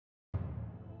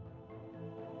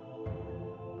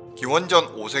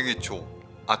기원전 5세기 초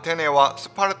아테네와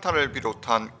스파르타를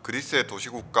비롯한 그리스의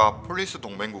도시국가 폴리스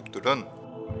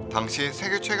동맹국들은 당시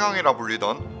세계 최강이라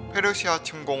불리던 페르시아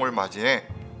침공을 맞이해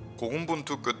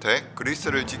고군분투 끝에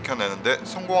그리스를 지켜내는 데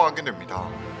성공하게 됩니다.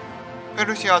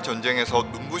 페르시아 전쟁에서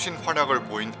눈부신 활약을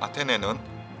보인 아테네는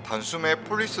단숨에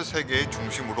폴리스 세계의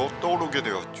중심으로 떠오르게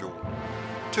되었죠.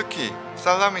 특히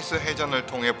살라미스 해전을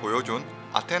통해 보여준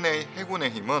아테네의 해군의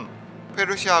힘은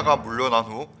페르시아가 물러난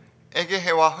후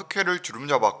에게해와 흑해를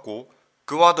주름잡았고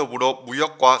그와 더불어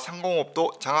무역과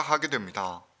상공업도 장악하게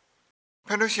됩니다.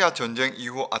 페르시아 전쟁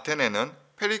이후 아테네는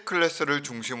페리클레스를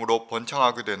중심으로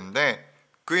번창하게 되는데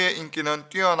그의 인기는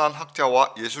뛰어난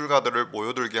학자와 예술가들을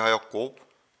모여들게 하였고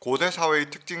고대 사회의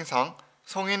특징상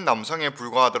성인 남성에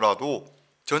불과하더라도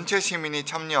전체 시민이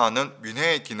참여하는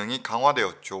민회의 기능이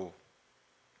강화되었죠.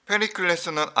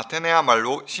 페리클레스는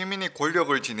아테네야말로 시민이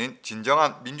권력을 지닌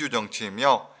진정한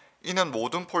민주정치이며 이는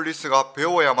모든 폴리스가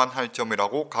배워야만 할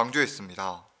점이라고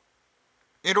강조했습니다.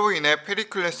 이로 인해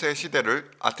페리클레스의 시대를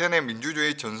아테네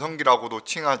민주주의 전성기라고도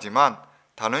칭하지만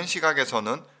다른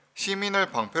시각에서는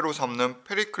시민을 방패로 삼는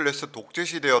페리클레스 독재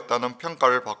시대였다는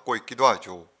평가를 받고 있기도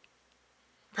하죠.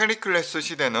 페리클레스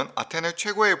시대는 아테네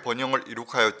최고의 번영을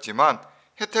이룩하였지만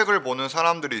혜택을 보는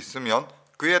사람들이 있으면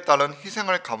그에 따른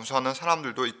희생을 감수하는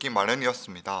사람들도 있기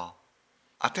마련이었습니다.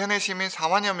 아테네 시민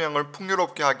 4만여 명을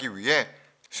풍요롭게 하기 위해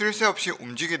쉴 새 없이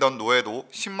움직이던 노예도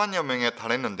 10만여 명에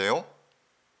달했는데요.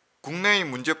 국내의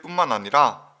문제뿐만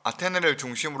아니라 아테네를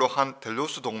중심으로 한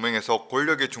델로스 동맹에서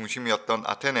권력의 중심이었던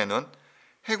아테네는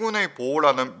해군의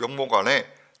보호라는 명목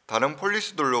아래 다른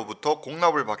폴리스들로부터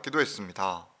공납을 받기도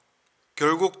했습니다.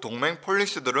 결국 동맹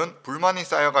폴리스들은 불만이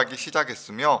쌓여가기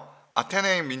시작했으며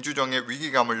아테네의 민주정의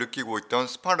위기감을 느끼고 있던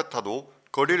스파르타도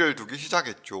거리를 두기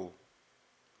시작했죠.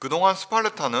 그동안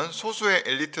스파르타는 소수의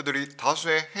엘리트들이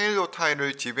다수의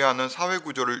헬로타이를 지배하는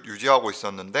사회구조를 유지하고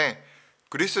있었는데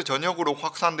그리스 전역으로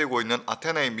확산되고 있는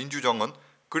아테네의 민주정은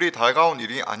그리 달가운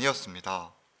일이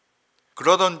아니었습니다.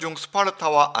 그러던 중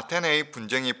스파르타와 아테네의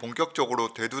분쟁이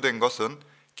본격적으로 대두된 것은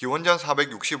기원전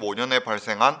 465년에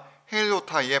발생한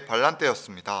헬로타이의 반란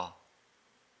때였습니다.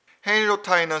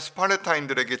 헬로타이는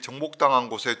스파르타인들에게 정복당한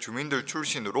곳의 주민들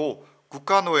출신으로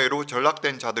국가노예로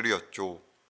전락된 자들이었죠.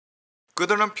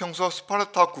 그들은 평소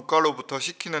스파르타 국가로부터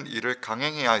시키는 일을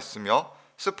강행해야 했으며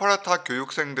스파르타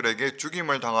교육생들에게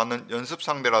죽임을 당하는 연습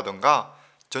상대라던가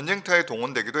전쟁터에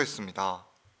동원되기도 했습니다.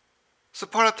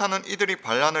 스파르타는 이들이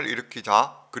반란을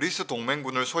일으키자 그리스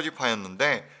동맹군을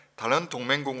소집하였는데 다른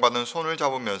동맹군과는 손을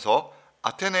잡으면서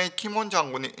아테네의 키몬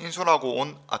장군이 인솔하고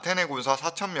온 아테네 군사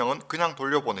 4,000명은 그냥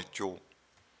돌려보냈죠.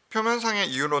 표면상의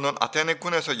이유로는 아테네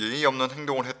군에서 예의 없는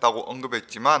행동을 했다고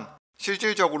언급했지만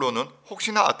실질적으로는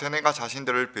혹시나 아테네가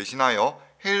자신들을 배신하여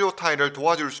헬로타이를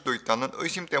도와줄 수도 있다는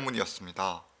의심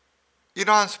때문이었습니다.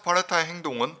 이러한 스파르타의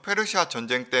행동은 페르시아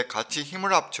전쟁 때 같이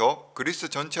힘을 합쳐 그리스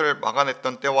전체를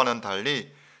막아냈던 때와는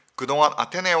달리 그동안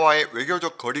아테네와의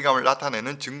외교적 거리감을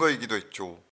나타내는 증거이기도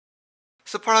했죠.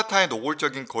 스파르타의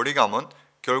노골적인 거리감은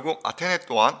결국 아테네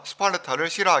또한 스파르타를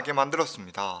싫어하게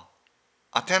만들었습니다.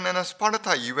 아테네는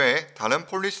스파르타 이외에 다른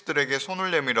폴리스들에게 손을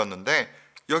내밀었는데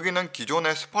여기는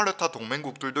기존의 스파르타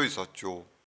동맹국들도 있었죠.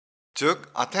 즉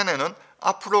아테네는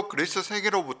앞으로 그리스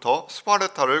세계로부터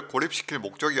스파르타를 고립시킬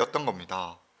목적이었던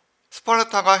겁니다.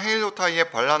 스파르타가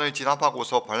헤일로타이의 반란을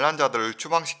진압하고서 반란자들을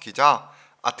추방시키자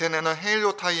아테네는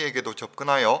헤일로타이에게도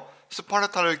접근하여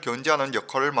스파르타를 견제하는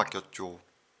역할을 맡겼죠.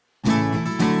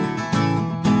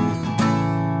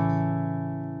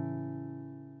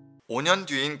 (5년)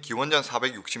 뒤인 기원전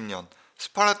 460년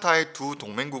스파르타의 두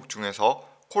동맹국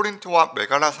중에서 코린트와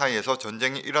메가라 사이에서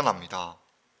전쟁이 일어납니다.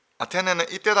 아테네는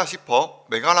이때다 싶어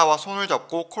메가라와 손을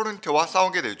잡고 코린트와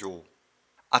싸우게 되죠.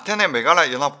 아테네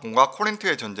메가라 연합군과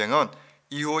코린트의 전쟁은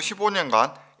이후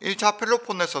 15년간 1차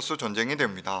펠로폰네소스 전쟁이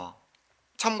됩니다.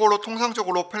 참고로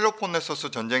통상적으로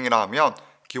펠로폰네소스 전쟁이라 하면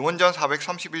기원전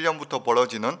 431년부터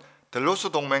벌어지는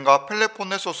델로스 동맹과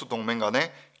펠로폰네소스 동맹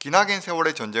간의 기나긴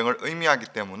세월의 전쟁을 의미하기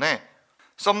때문에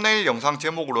썸네일 영상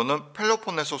제목으로는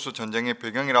펠로폰네소스 전쟁의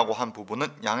배경이라고 한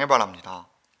부분은 양해 바랍니다.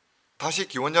 다시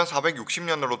기원전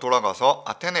 460년으로 돌아가서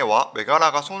아테네와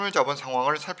메가라가 손을 잡은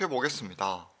상황을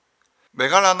살펴보겠습니다.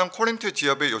 메가라는 코린트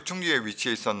지역의 요충지에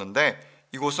위치해 있었는데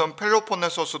이곳은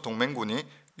펠로폰네소스 동맹군이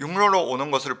육로로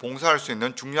오는 것을 봉쇄할 수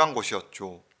있는 중요한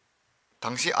곳이었죠.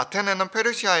 당시 아테네는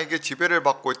페르시아에게 지배를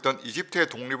받고 있던 이집트의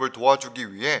독립을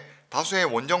도와주기 위해 다수의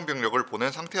원정 병력을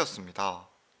보낸 상태였습니다.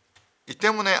 이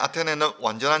때문에 아테네는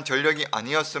완전한 전력이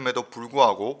아니었음에도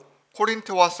불구하고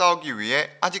코린트와 싸우기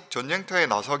위해 아직 전쟁터에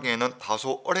나서기에는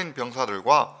다소 어린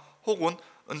병사들과 혹은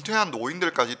은퇴한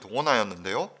노인들까지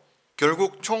동원하였는데요.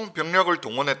 결국 총 병력을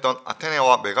동원했던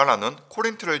아테네와 메가라는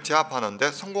코린트를 제압하는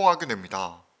데 성공하게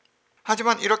됩니다.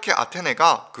 하지만 이렇게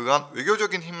아테네가 그간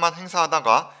외교적인 힘만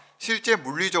행사하다가 실제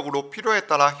물리적으로 필요에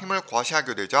따라 힘을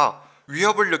과시하게 되자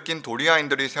위협을 느낀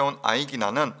도리아인들이 세운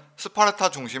아이기나는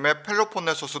스파르타 중심의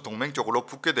펠로폰네소스 동맹 쪽으로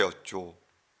붙게 되었죠.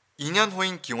 2년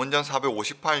후인 기원전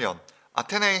 458년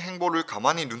아테네의 행보를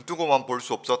가만히 눈뜨고만 볼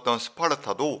수 없었던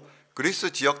스파르타도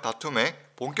그리스 지역 다툼에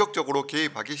본격적으로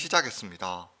개입하기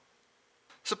시작했습니다.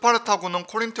 스파르타군은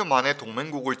코린트만의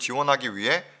동맹국을 지원하기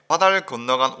위해 바다를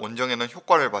건너간 원정에는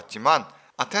효과를 봤지만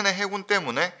아테네 해군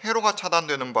때문에 해로가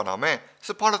차단되는 바람에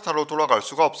스파르타로 돌아갈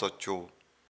수가 없었죠.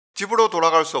 집으로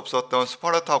돌아갈 수 없었던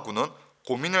스파르타군은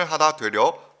고민을 하다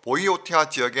되려 보이오티아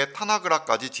지역의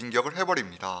타나그라까지 진격을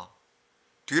해버립니다.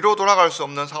 뒤로 돌아갈 수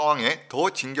없는 상황에 더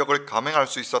진격을 감행할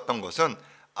수 있었던 것은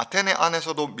아테네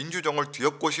안에서도 민주정을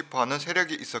뒤엎고 싶어하는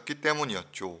세력이 있었기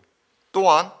때문이었죠.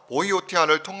 또한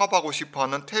보이오티아를 통합하고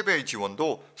싶어하는 테베의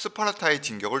지원도 스파르타의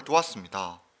진격을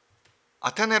도왔습니다.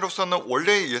 아테네로서는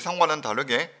원래의 예상과는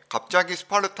다르게 갑자기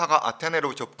스파르타가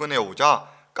아테네로 접근해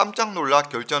오자 깜짝 놀라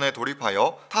결전에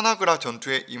돌입하여 타나그라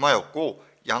전투에 임하였고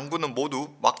양군은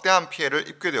모두 막대한 피해를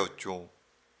입게 되었죠.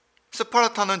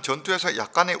 스파르타는 전투에서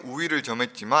약간의 우위를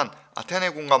점했지만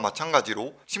아테네군과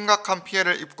마찬가지로 심각한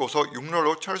피해를 입고서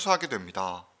육로로 철수하게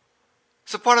됩니다.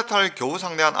 스파르타를 겨우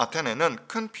상대한 아테네는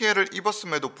큰 피해를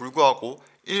입었음에도 불구하고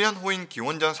 1년 후인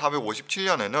기원전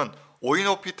 457년에는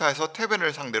오이노피타에서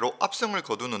테베를 상대로 압승을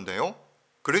거두는데요.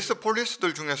 그리스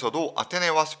폴리스들 중에서도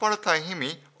아테네와 스파르타의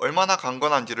힘이 얼마나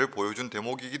강건한지를 보여준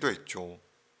대목이기도 했죠.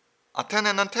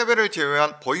 아테네는 테베를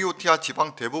제외한 보이오티아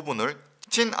지방 대부분을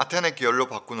친아테네 계열로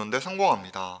바꾸는 데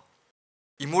성공합니다.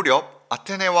 이 무렵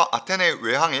아테네와 아테네의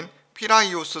외항인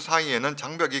피라이오스 사이에는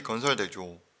장벽이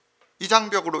건설되죠. 이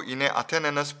장벽으로 인해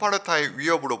아테네는 스파르타의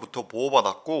위협으로부터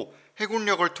보호받았고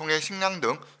해군력을 통해 식량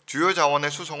등 주요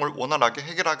자원의 수송을 원활하게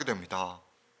해결하게 됩니다.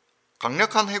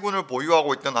 강력한 해군을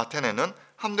보유하고 있던 아테네는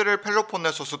함대를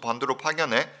펠로폰네소스 반도로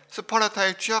파견해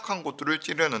스파르타의 취약한 곳들을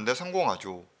찌르는 데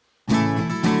성공하죠.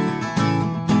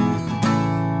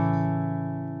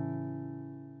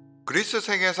 그리스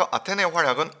세계에서 아테네의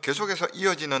활약은 계속해서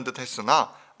이어지는 듯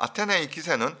했으나 아테네의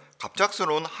기세는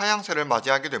갑작스러운 하향세를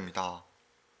맞이하게 됩니다.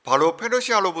 바로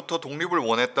페르시아로부터 독립을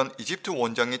원했던 이집트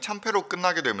원정이 참패로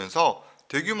끝나게 되면서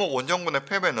대규모 원정군의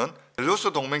패배는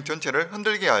델로스 동맹 전체를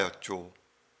흔들게 하였죠.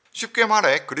 쉽게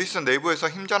말해 그리스 내부에서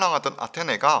힘자랑하던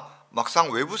아테네가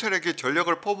막상 외부 세력이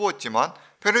전력을 퍼부었지만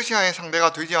페르시아의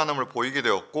상대가 되지 않음을 보이게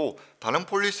되었고 다른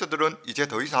폴리스들은 이제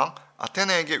더 이상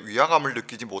아테네에게 위화감을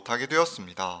느끼지 못하게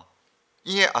되었습니다.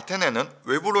 이에 아테네는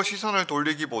외부로 시선을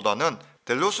돌리기보다는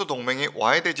델로스 동맹이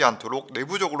와해되지 않도록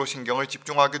내부적으로 신경을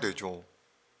집중하게 되죠.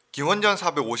 기원전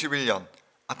 451년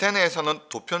아테네에서는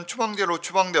도편 추방제로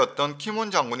추방되었던 키몬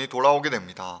장군이 돌아오게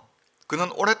됩니다. 그는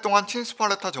오랫동안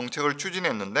친스파르타 정책을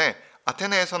추진했는데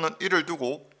아테네에서는 이를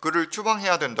두고 그를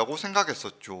추방해야 된다고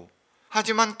생각했었죠.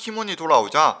 하지만 키몬이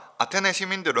돌아오자 아테네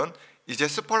시민들은 이제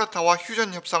스파르타와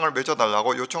휴전 협상을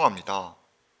맺어달라고 요청합니다.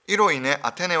 이로 인해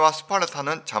아테네와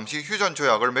스파르타는 잠시 휴전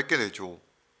조약을 맺게 되죠.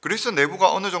 그리스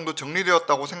내부가 어느 정도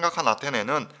정리되었다고 생각한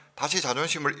아테네는 다시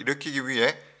자존심을 일으키기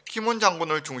위해 키몬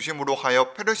장군을 중심으로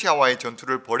하여 페르시아와의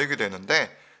전투를 벌이게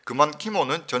되는데 그만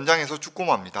키몬은 전장에서 죽고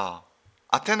맙니다.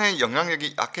 아테네의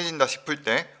영향력이 약해진다 싶을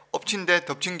때 엎친 데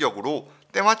덮친 격으로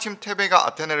때마침 테베가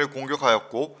아테네를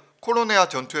공격하였고 코로네아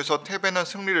전투에서 테베는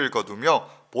승리를 거두며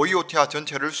보이오티아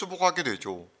전체를 수복하게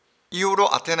되죠. 이후로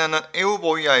아테네는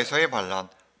에우보이아에서의 반란,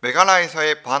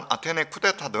 메가라에서의 반아테네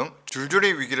쿠데타 등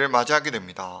줄줄이 위기를 맞이하게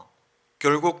됩니다.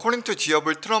 결국 코린트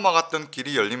지역을 틀어막았던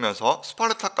길이 열리면서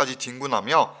스파르타까지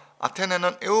진군하며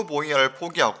아테네는 에우보이아를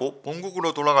포기하고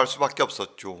본국으로 돌아갈 수밖에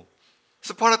없었죠.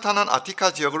 스파르타는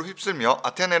아티카 지역을 휩쓸며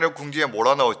아테네를 궁지에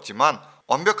몰아넣었지만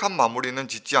완벽한 마무리는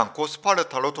짓지 않고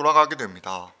스파르타로 돌아가게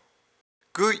됩니다.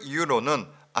 그 이유로는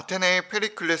아테네의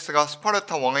페리클레스가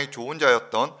스파르타 왕의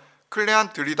조언자였던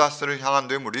클레안 드리다스를 향한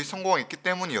뇌물이 성공했기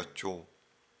때문이었죠.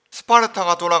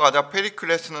 스파르타가 돌아가자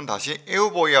페리클레스는 다시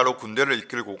에우보이아로 군대를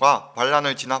이끌고 가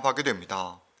반란을 진압하게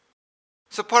됩니다.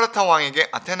 스파르타 왕에게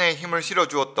아테네의 힘을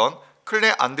실어주었던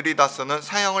클레 안드리다스는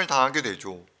사형을 당하게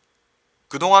되죠.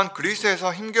 그동안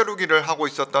그리스에서 힘겨루기를 하고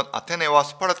있었던 아테네와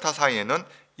스파르타 사이에는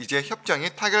이제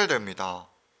협정이 타결됩니다.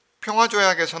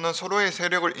 평화조약에서는 서로의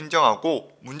세력을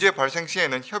인정하고 문제 발생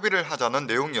시에는 협의를 하자는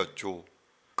내용이었죠.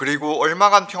 그리고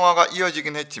얼마간 평화가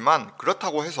이어지긴 했지만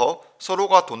그렇다고 해서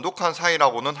서로가 돈독한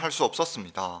사이라고는 할 수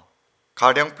없었습니다.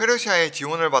 가령 페르시아의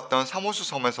지원을 받던 사모스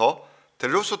섬에서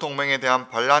델로스 동맹에 대한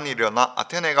반란이 일어나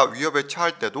아테네가 위협에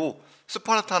처할 때도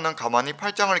스파르타는 가만히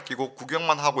팔짱을 끼고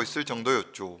구경만 하고 있을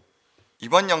정도였죠.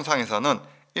 이번 영상에서는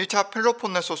 1차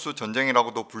펠로폰네소스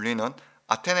전쟁이라고도 불리는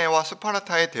아테네와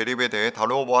스파르타의 대립에 대해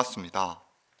다루어 보았습니다.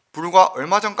 불과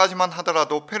얼마 전까지만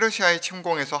하더라도 페르시아의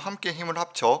침공에서 함께 힘을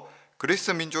합쳐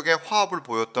그리스 민족의 화합을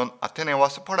보였던 아테네와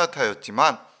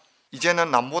스파르타였지만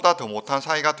이제는 남보다 더 못한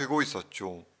사이가 되고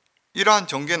있었죠. 이러한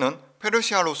전개는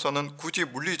페르시아로서는 굳이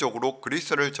물리적으로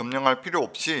그리스를 점령할 필요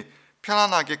없이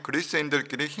편안하게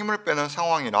그리스인들끼리 힘을 빼는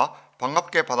상황이라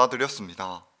반갑게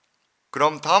받아들였습니다.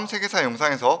 그럼 다음 세계사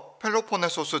영상에서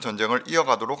펠로폰네소스 전쟁을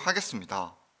이어가도록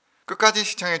하겠습니다. 끝까지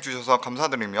시청해주셔서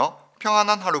감사드리며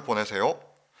평안한 하루 보내세요.